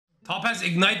Top has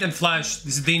Ignite and Flash.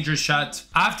 This is dangerous shot.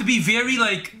 I have to be very,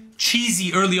 like,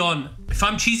 cheesy early on. If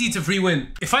I'm cheesy, it's a free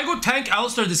win. If I go tank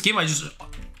Alistar this game, I just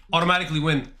automatically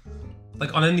win.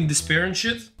 Like Unending Despair and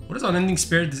shit. What does Unending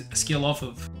Despair scale off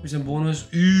of? Here's a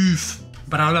bonus. Oof.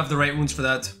 But I don't have the right wounds for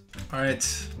that. Alright.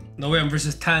 No way I'm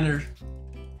versus Tanner.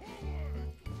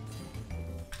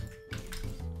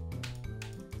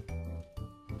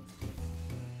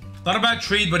 Not a bad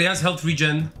trade, but he has health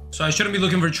regen. So I shouldn't be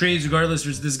looking for trades regardless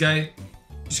versus this guy.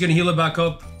 Just gonna heal it back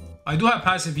up. I do have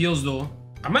passive heals though.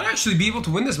 I might actually be able to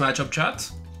win this matchup,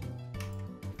 chat.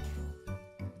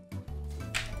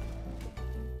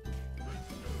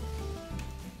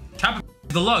 Cap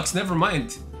Deluxe, never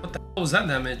mind. What the hell was that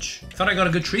damage? Thought I got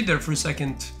a good trade there for a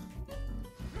second.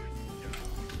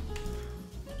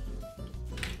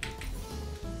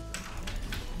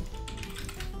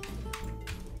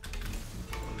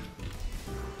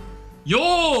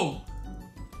 Yo!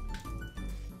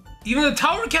 Even the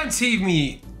tower can't save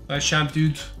me. Nice champ,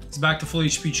 dude. He's back to full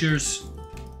HP. Cheers.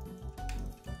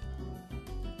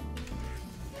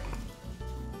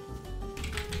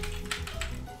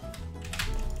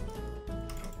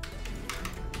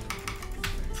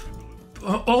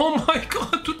 Oh my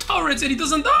god, 2 turrets and he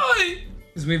doesn't die!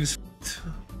 This wave is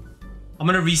f***ed. I'm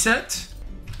gonna reset.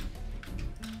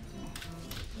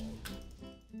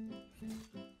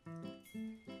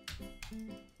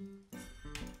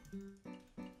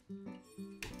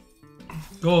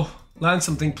 Go, land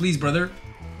something, please, brother.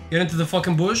 Get into the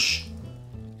fucking bush.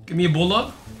 Give me a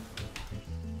bull-up.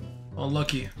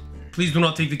 Unlucky. Please do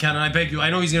not take the cannon, I beg you. I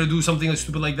know he's gonna do something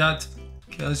stupid like that.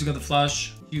 Okay, at least you got the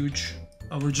flash. Huge.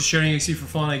 We're just sharing XP for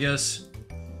fun, I guess.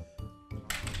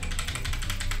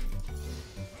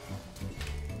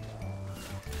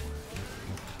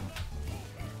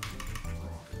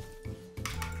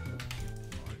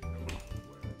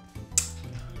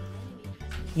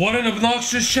 What an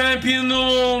obnoxious champion,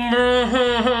 though.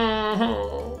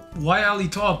 Why Ali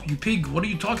top? You pig. What are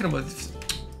you talking about?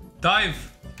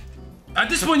 Dive. At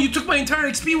this point, you took my entire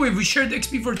XP wave. We shared the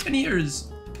XP for 10 years.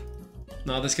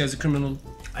 No, this guy's a criminal.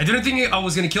 I didn't think I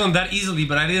was gonna kill him that easily,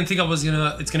 but I didn't think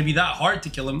it's gonna be that hard to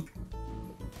kill him.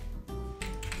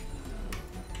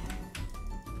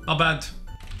 Not bad.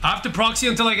 I have to proxy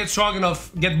until I get strong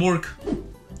enough. Get Bork.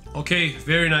 Okay,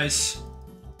 very nice.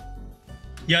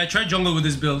 Yeah, I tried jungle with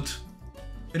this build.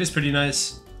 It is pretty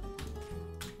nice.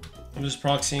 I'm just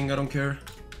proxying, I don't care.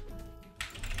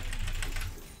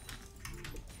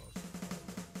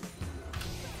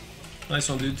 Nice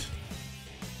one, dude.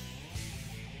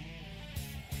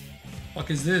 Fuck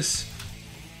is this?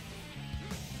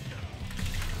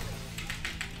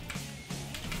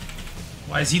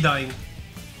 Why is he dying?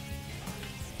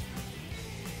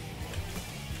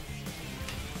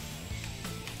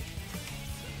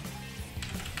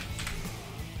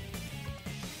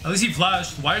 At least he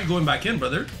flashed. Why are you going back in,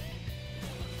 brother?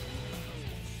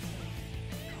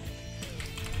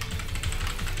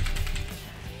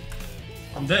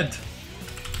 I'm dead.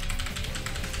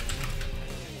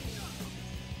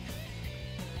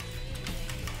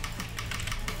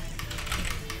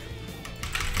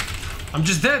 I'm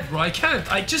just dead, bro. I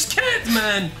can't. I just can't,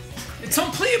 man. It's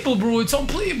unplayable, bro. It's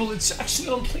unplayable. It's actually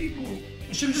unplayable.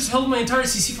 I should have just held my entire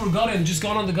CC for God and just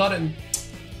gone on the God and...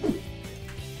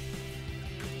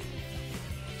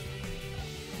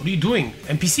 What are you doing?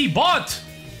 NPC bot!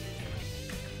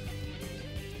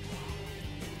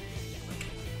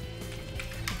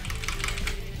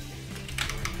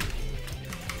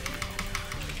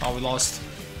 Oh, we lost.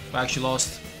 We actually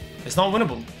lost. It's not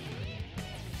winnable.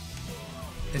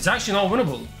 It's actually not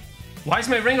winnable. Why is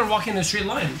my Rengar walking in a straight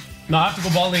line? No, I have to go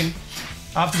bot lane.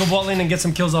 I have to go bot lane and get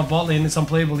some kills off bot lane. It's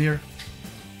unplayable here.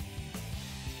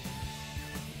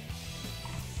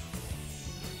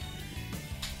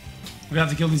 We have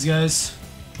to kill these guys.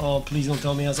 Oh, please don't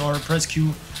tell me he has R. Press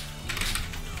Q.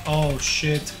 Oh,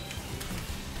 shit.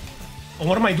 Oh,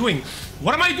 what am I doing?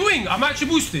 What am I doing? I'm actually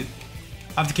boosted.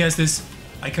 I have to cast this.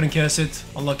 I couldn't cast it.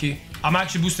 Unlucky. I'm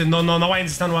actually boosted. No, now I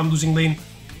understand why I'm losing lane.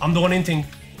 I'm the one inting.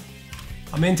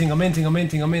 I'm inting.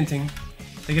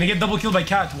 They're gonna get double killed by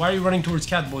Cat. Why are you running towards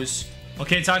Cat, boys?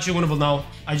 Okay, it's actually winnable now.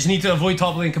 I just need to avoid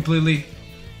top lane completely.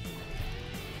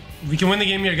 We can win the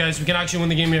game here, guys. We can actually win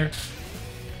the game here.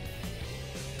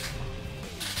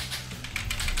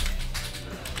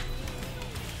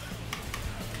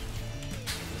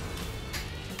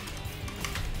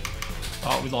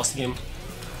 Oh, we lost the game.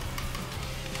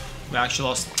 We actually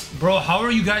lost. Bro, how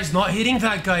are you guys not hitting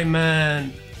that guy,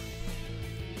 man?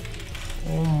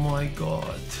 Oh my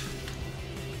god.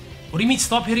 What do you mean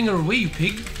stop hitting her away, you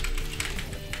pig?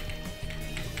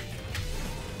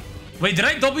 Wait, did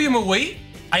I W him away?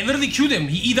 I literally queued him.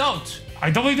 He E'd out. I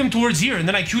W'd him towards here, and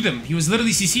then I queued him. He was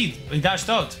literally CC'd. He dashed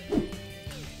out.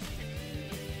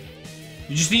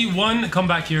 You just need one. Come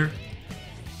back here.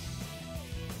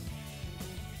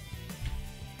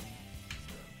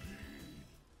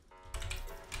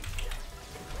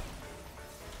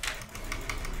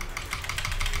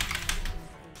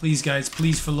 Please, guys.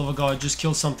 Please, for the love of God, just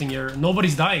kill something here.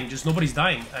 Nobody's dying. Just nobody's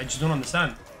dying. I just don't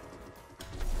understand.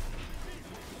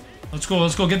 Let's go.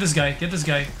 Let's go. Get this guy. Get this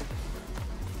guy.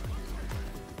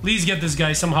 Please get this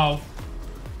guy somehow.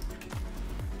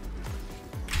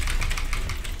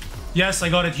 Yes, I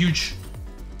got it. Huge.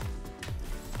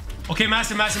 Okay,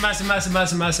 massive, massive, massive, massive,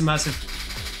 massive, massive,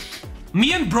 massive.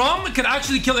 Me and Braum could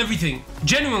actually kill everything.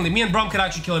 Genuinely, me and Braum could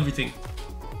actually kill everything.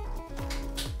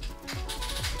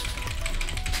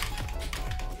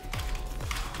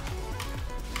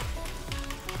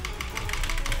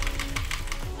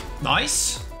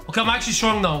 Nice. Okay, I'm actually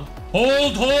strong now.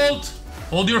 Hold, hold.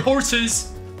 Hold your horses.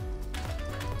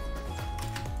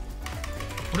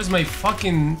 What is my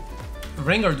fucking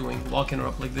Rengar doing? Locking her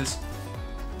up like this.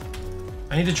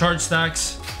 I need to charge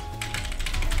stacks.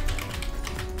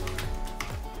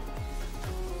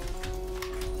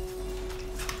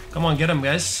 Come on, get him,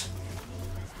 guys.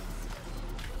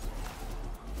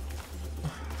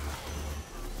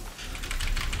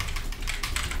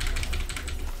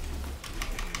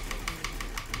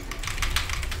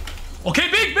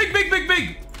 Okay, big, big, big, big,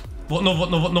 big. What? No,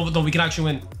 what? No, what? No, no. We can actually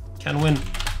win. Can win.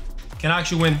 Can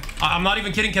actually win. I'm not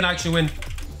even kidding. Can actually win.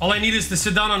 All I need is to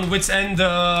sit down on Wit's End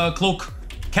cloak.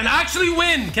 Can actually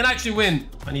win. Can actually win.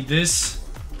 I need this.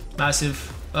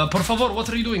 Massive. Por favor, what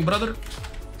are you doing, brother?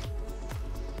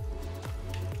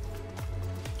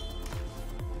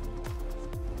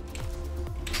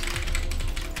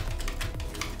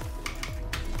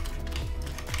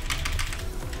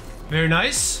 Very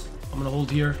nice. I'm gonna hold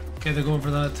here. Okay, they're going for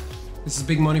that. This is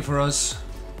big money for us.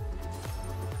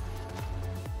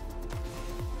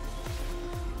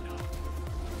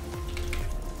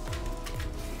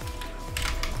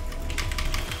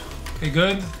 Okay,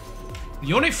 good.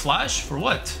 Yone flash for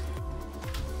what?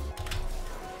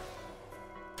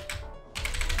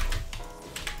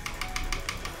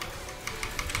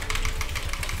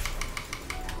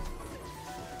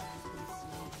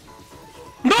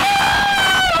 No!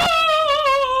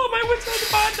 My wits had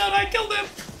the bad down. I killed him.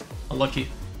 Unlucky.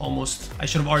 Almost. I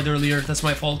should have R'd earlier. That's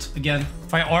my fault. Again.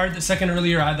 If I R'd a second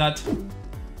earlier, I had that.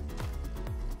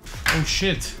 Oh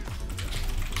shit.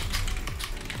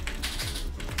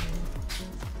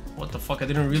 What the fuck? I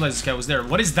didn't realize this guy was there.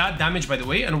 What is that damage, by the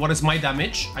way? And what is my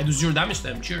damage? I do 0 damage to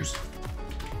them. Cheers.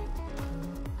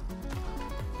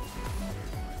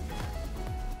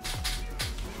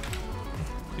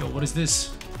 Yo, what is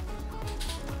this?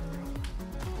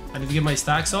 I need to get my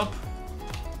stacks up.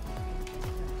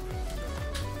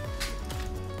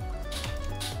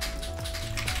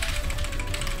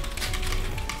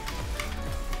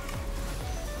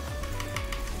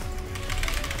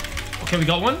 Okay, we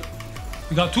got one.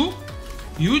 We got two.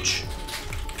 Huge.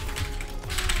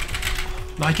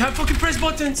 No, I can't fucking press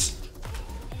buttons.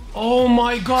 Oh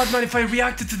my god, man. If I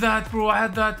reacted to that, bro, I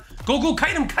had that. Go, go,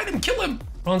 kite him, kill him.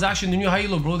 Bronze action, the new high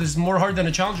elo, bro. This is more hard than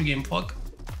a challenger game. Fuck.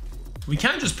 We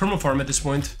can't just permafarm at this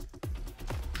point.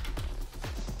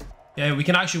 Yeah, we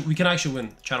can actually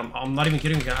win. Chat, I'm not even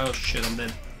kidding. We can, oh shit, I'm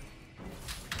dead.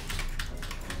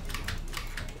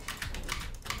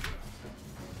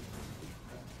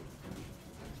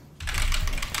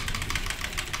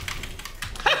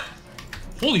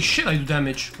 Holy shit, I do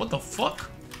damage. What the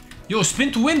fuck? Yo,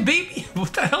 spin to win, baby.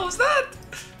 What the hell is that?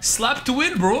 Slap to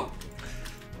win, bro.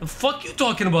 The fuck you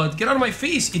talking about? Get out of my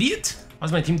face, idiot.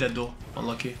 How's my team dead, though?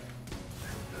 Unlucky.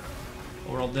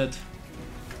 Oh, we're all dead.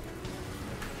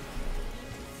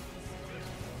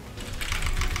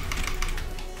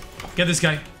 Get this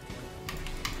guy.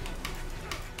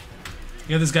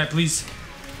 Get this guy, please.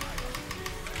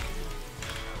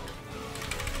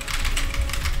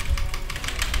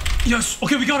 Yes.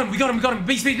 Okay, we got him. We got him. We got him.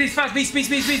 Base, base, base, fast. Base, base,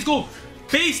 base, base. Go.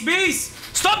 Base, base.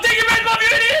 Stop taking red buff,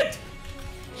 you idiot.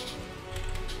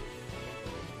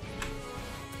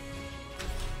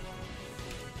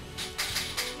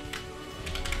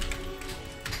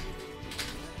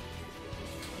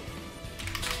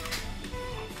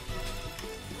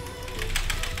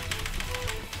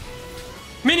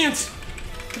 Minions.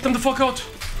 Get them the fuck out.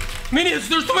 Minions.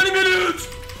 There's too many minions.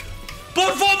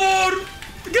 Por favor.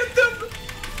 Get them.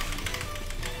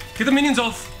 Get the minions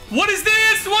off. What is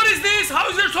this? What is this? How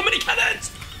is there so many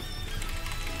cannons?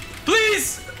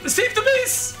 Please, save the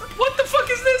base. What the fuck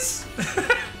is this?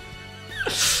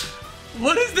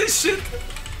 What is this shit?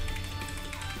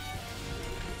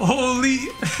 Holy.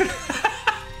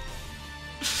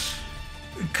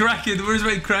 Kraken, where's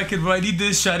my Kraken, bro? I need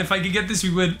this shot. If I can get this,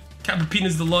 we win.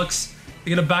 Capapinas Deluxe.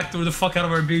 They're gonna backdoor the fuck out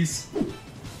of our base.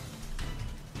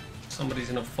 Somebody's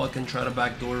gonna fucking try to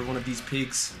backdoor one of these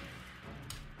pigs.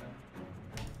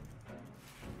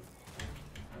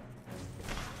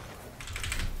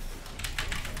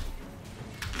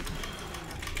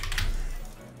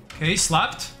 Okay,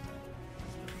 slapped.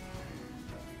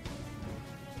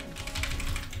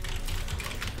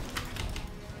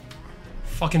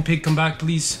 Fucking pig, come back,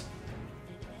 please.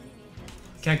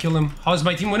 Can't kill him. How is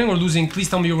my team winning or losing? Please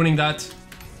tell me you're winning that.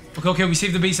 Okay, okay, we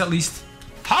saved the base at least.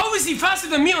 How is he faster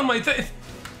than me on my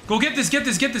Go get this, get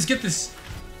this, get this, get this.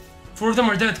 4 of them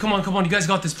are dead. Come on, come on. You guys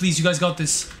got this, please. You guys got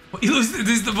this. This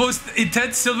is the most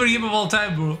intense silver game of all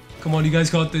time, bro. Come on, you guys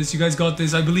got this. You guys got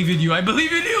this. I believe in you. I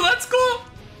believe in you. Let's go.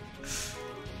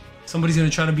 Somebody's gonna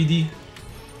try to BD.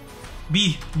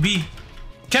 B.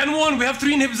 Can 1. We have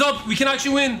 3 nibs up. We can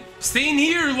actually win. Stay in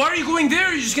here. Why are you going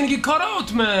there? You're just gonna get caught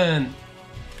out, man.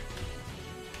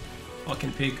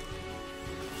 Fucking pig.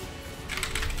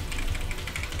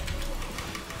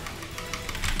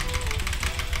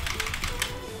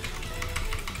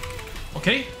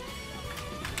 Okay.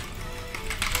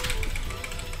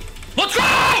 Let's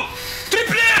go!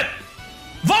 Triple!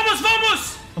 Vamos,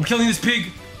 vamos! I'm killing this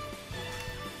pig.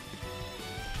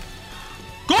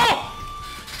 Go!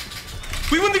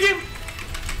 We win the game!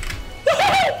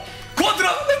 Woohoo!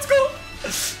 Quadra! Let's go!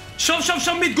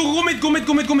 Shove mid. Go mid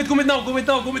now.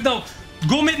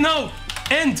 Go mid now.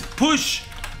 End. Push.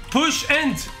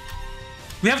 End.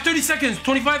 We have 30 seconds.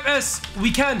 25S.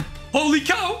 We can. Holy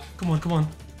cow! Come on.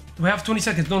 We have 20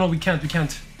 seconds. No, we can't.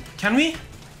 Can we?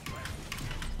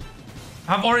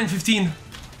 I have R in 15.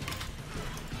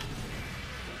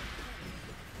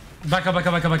 Back up. We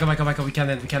can't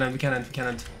end.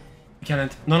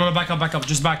 No, back up.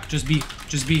 Just back. Just B.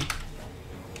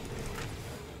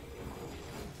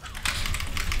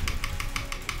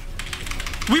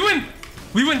 We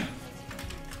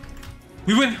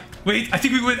win. Wait, I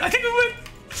think we win.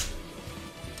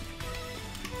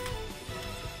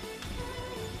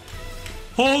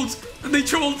 Hold. They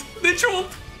trolled.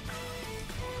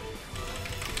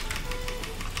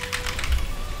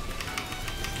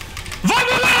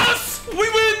 Vamos! We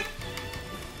win!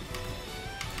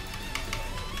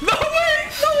 No way!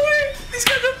 These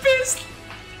guys are pissed!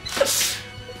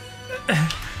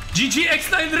 GG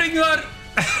X9 Ringar!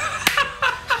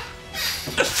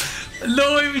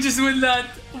 No way, we just win that.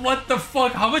 What the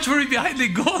fuck? How much were we behind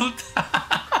in gold?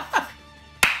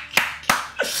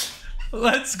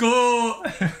 Let's go!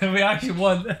 We actually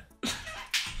won.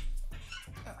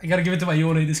 I gotta give it to my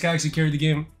Yone. This guy actually carried the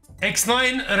game.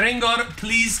 X9 Rengar,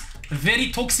 please.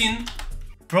 Very toxin.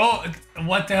 Bro,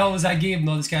 what the hell was that game?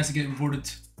 No, this guy has to get reported.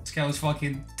 This guy was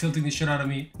fucking tilting the shit out of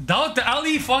me. Doubt the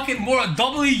Ali, fucking more.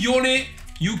 Doubly Yone,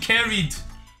 you carried.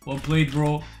 Well played,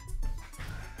 bro.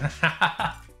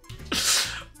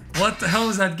 What the hell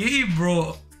was that game,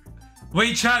 bro?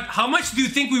 Wait, chat, how much do you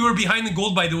think we were behind in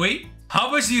gold, by the way?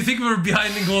 How much do you think we were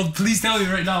behind in gold? Please tell me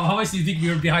right now. How much do you think we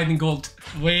were behind in gold?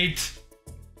 Wait.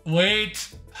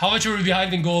 How much were we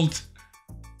behind in gold?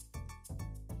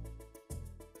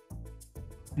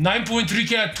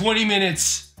 9.3k at 20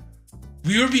 minutes.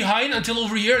 We were behind until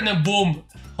over here and then boom.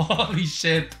 Holy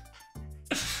shit.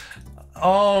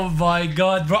 Oh my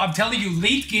god, bro. I'm telling you,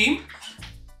 late game,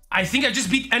 I think I just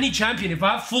beat any champion. If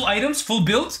I have full items, full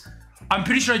builds, I'm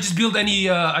pretty sure I just beat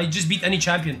any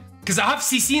champion. Because I have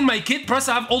CC in my kit, plus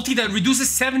I have ulti that reduces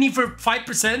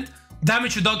 75%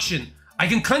 damage reduction. I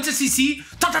can cleanse a CC,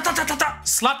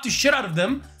 slap the shit out of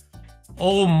them.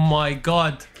 Oh my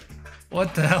god.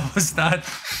 What the hell was that?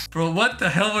 Bro, what the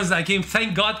hell was that game?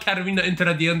 Thank god Katarina entered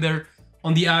at the end there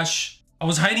on the Ashe. I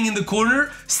was hiding in the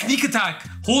corner. Sneak attack.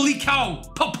 Holy cow.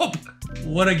 Pop.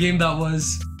 What a game that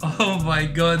was. Oh my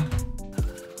god.